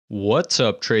What's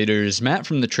up, traders? Matt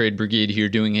from the Trade Brigade here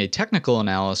doing a technical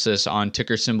analysis on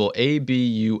ticker symbol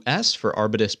ABUS for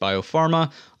Arbutus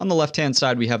Biopharma. On the left-hand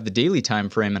side, we have the daily time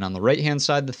frame, and on the right-hand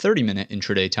side, the 30-minute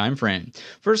intraday time frame.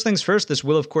 First things first, this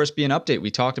will, of course, be an update. We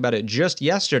talked about it just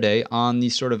yesterday on the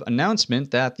sort of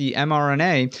announcement that the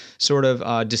mRNA sort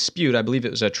of dispute, I believe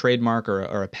it was a trademark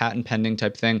or a patent pending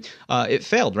type thing, it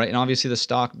failed, right? And obviously the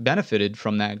stock benefited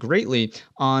from that greatly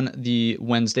on the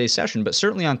Wednesday session, but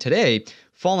certainly on today,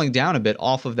 falling down a bit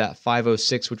off of that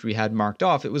 506, which we had marked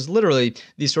off. It was literally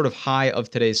the sort of high of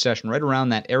today's session, right around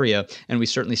that area, and we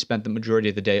certainly spent the majority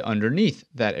of the day underneath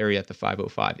that area at the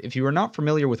 505. If you are not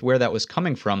familiar with where that was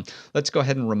coming from, let's go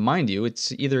ahead and remind you.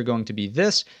 It's either going to be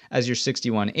this as your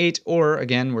 61.8, or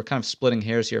again, we're kind of splitting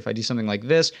hairs here. If I do something like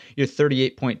this, your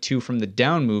 38.2 from the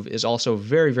down move is also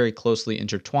very, very closely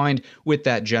intertwined with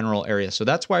that general area. So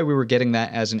that's why we were getting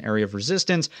that as an area of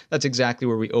resistance. That's exactly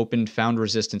where we opened, found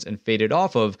resistance, and faded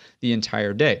off of the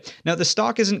entire day. Now, the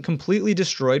stock isn't completely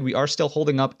destroyed. We are still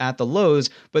holding up at the lows,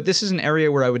 but this is an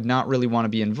area where I would not really want to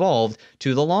be involved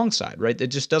to the long side, right? It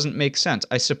just doesn't make sense.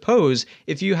 I suppose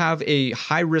if you have a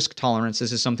high risk tolerance,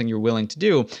 this is something you're willing to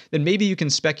do, then maybe you can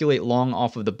speculate long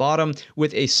off of the bottom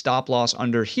with a stop loss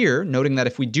under here, noting that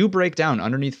if we do break down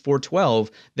underneath 412,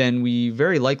 then we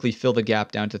very likely fill the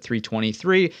gap down to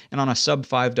 323, and on a sub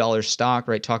 $5 stock,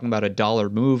 right, talking about a dollar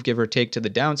move, give or take to the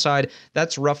downside,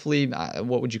 that's roughly,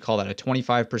 what would you call that, a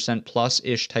 25%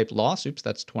 plus-ish type loss? Oops,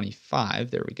 that's 25.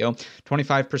 There we go.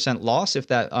 25% loss if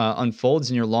that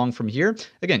unfolds and you're long from here.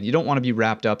 Again, you don't want to be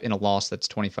wrapped up in a loss that's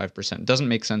 25%. It doesn't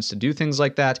make sense to do things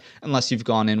like that unless you've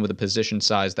gone in with a position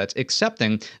size that's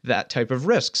accepting that type of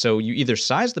risk. So you either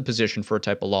size the position for a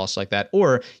type of loss like that,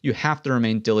 or you have to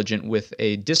remain diligent with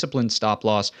a disciplined stop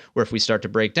loss where if we start to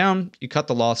break down, you cut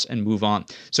the loss and move on.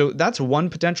 So that's one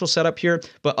potential setup here.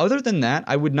 But other than that,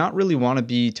 I would not really want to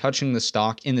be touching the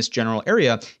stock in this general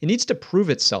area. It needs to prove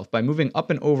itself by moving up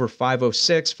and over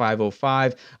 506,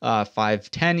 505,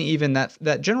 510 even,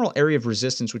 that general area of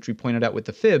resistance which we pointed out with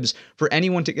the fibs for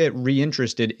anyone to get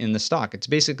reinterested in the stock. It's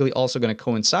basically also going to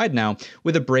coincide now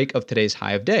with a break of today's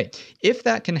high of day. If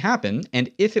that can happen,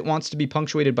 and if it wants to be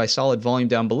punctuated by solid volume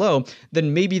down below,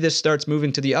 then maybe this starts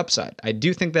moving to the upside. I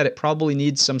do think that it probably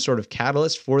needs some sort of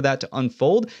catalyst for that to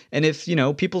unfold, and if,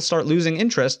 people start losing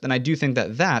interest, then I do think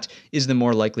that that is the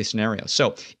more likely scenario.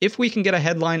 So if we can get a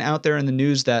headline out there in the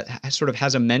news that sort of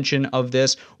has a mention of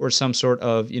this, or some sort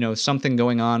of, something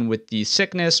going on with the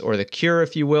sickness or the cure,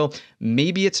 if you will,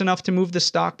 maybe it's enough to move the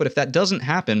stock. But if that doesn't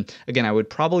happen, again, I would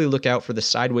probably look out for the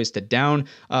sideways to down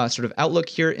sort of outlook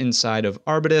here inside of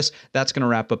Arbutus. That's going to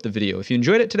wrap up the video. If you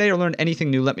enjoyed it today or learned anything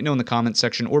new, let me know in the comments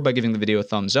section or by giving the video a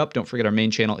thumbs up. Don't forget our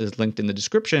main channel is linked in the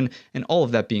description. And all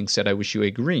of that being said, I wish you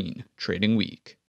a green trading week.